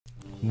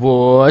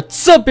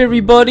What's up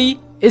everybody?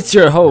 It's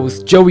your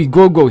host Joey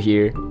Gogo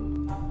here.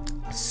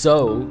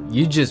 So,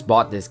 you just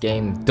bought this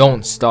game,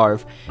 Don't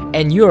Starve,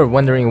 and you are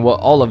wondering what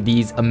all of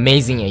these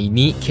amazing and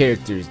unique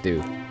characters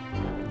do.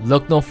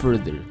 Look no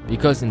further,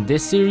 because in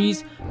this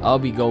series, I'll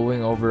be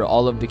going over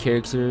all of the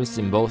characters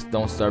in both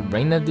Don't Starve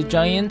Reign of the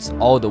Giants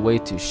all the way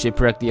to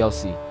Shipwreck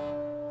DLC.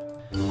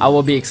 I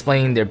will be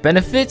explaining their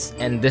benefits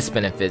and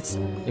disbenefits,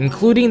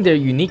 including their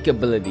unique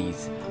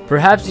abilities.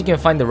 Perhaps you can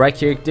find the right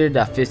character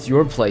that fits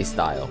your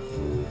playstyle.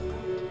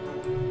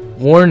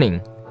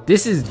 Warning: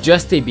 this is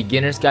just a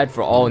beginner's guide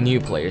for all new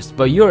players,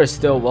 but you are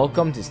still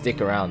welcome to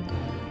stick around,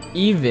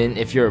 even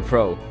if you're a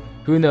pro.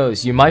 Who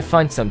knows, you might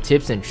find some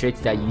tips and tricks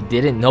that you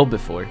didn't know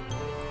before.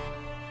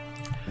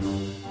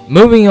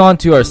 Moving on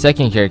to our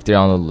second character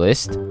on the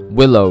list,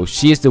 Willow.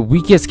 She is the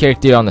weakest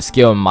character on the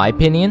scale in my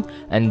opinion,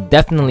 and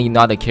definitely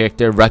not a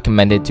character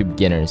recommended to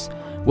beginners.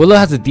 Willow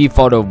has a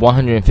default of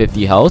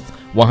 150 health,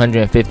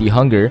 150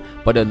 hunger,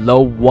 but a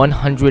low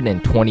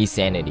 120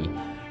 sanity.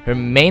 Her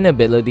main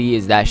ability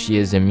is that she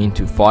is immune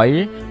to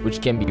fire, which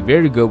can be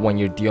very good when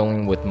you're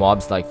dealing with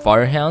mobs like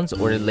firehounds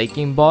or the late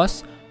game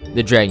boss,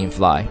 the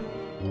dragonfly.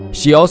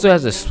 She also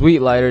has a sweet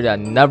lighter that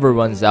never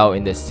runs out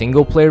in the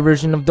single player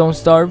version of Don't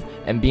Starve,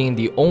 and being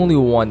the only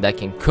one that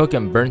can cook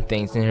and burn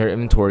things in her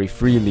inventory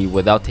freely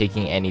without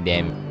taking any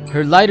damage.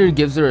 Her lighter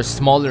gives her a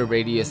smaller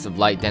radius of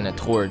light than a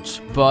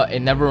torch, but it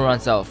never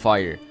runs out of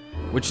fire,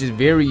 which is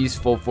very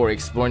useful for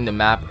exploring the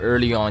map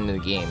early on in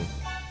the game.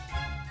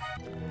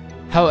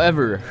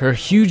 However, her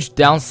huge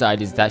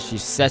downside is that she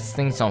sets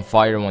things on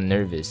fire when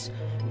nervous.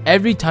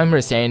 Every time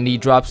her sanity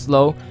drops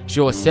low, she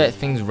will set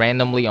things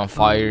randomly on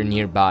fire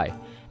nearby.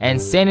 And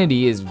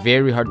sanity is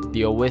very hard to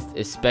deal with,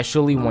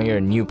 especially when you're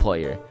a new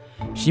player.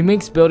 She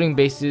makes building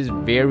bases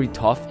very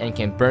tough and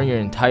can burn your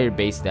entire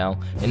base down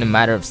in a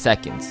matter of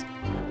seconds.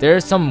 There are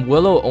some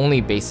Willow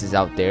only bases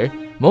out there.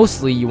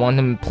 Mostly you want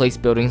to place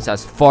buildings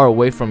as far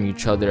away from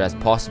each other as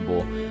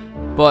possible,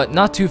 but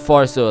not too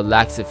far so it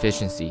lacks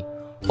efficiency.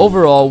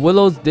 Overall,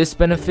 Willow's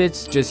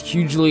disbenefits just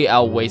hugely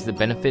outweighs the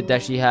benefit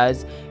that she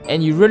has,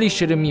 and you really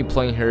shouldn't be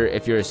playing her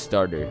if you're a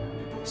starter.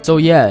 So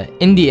yeah,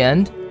 in the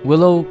end,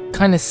 Willow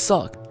kinda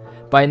sucked.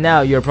 By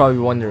now you're probably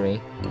wondering,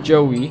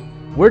 Joey,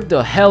 where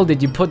the hell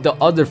did you put the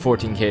other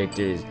 14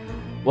 characters?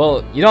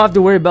 Well, you don't have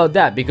to worry about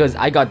that because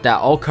I got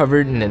that all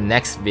covered in the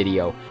next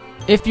video.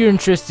 If you're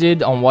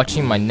interested on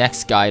watching my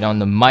next guide on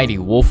the mighty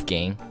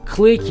Wolfgang,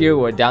 click here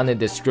or down in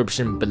the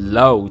description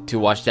below to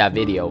watch that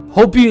video.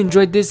 Hope you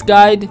enjoyed this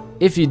guide.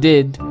 If you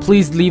did,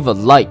 please leave a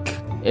like.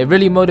 It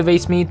really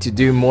motivates me to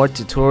do more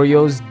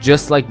tutorials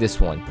just like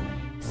this one.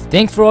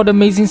 Thanks for all the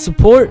amazing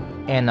support,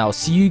 and I'll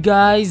see you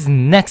guys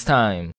next time.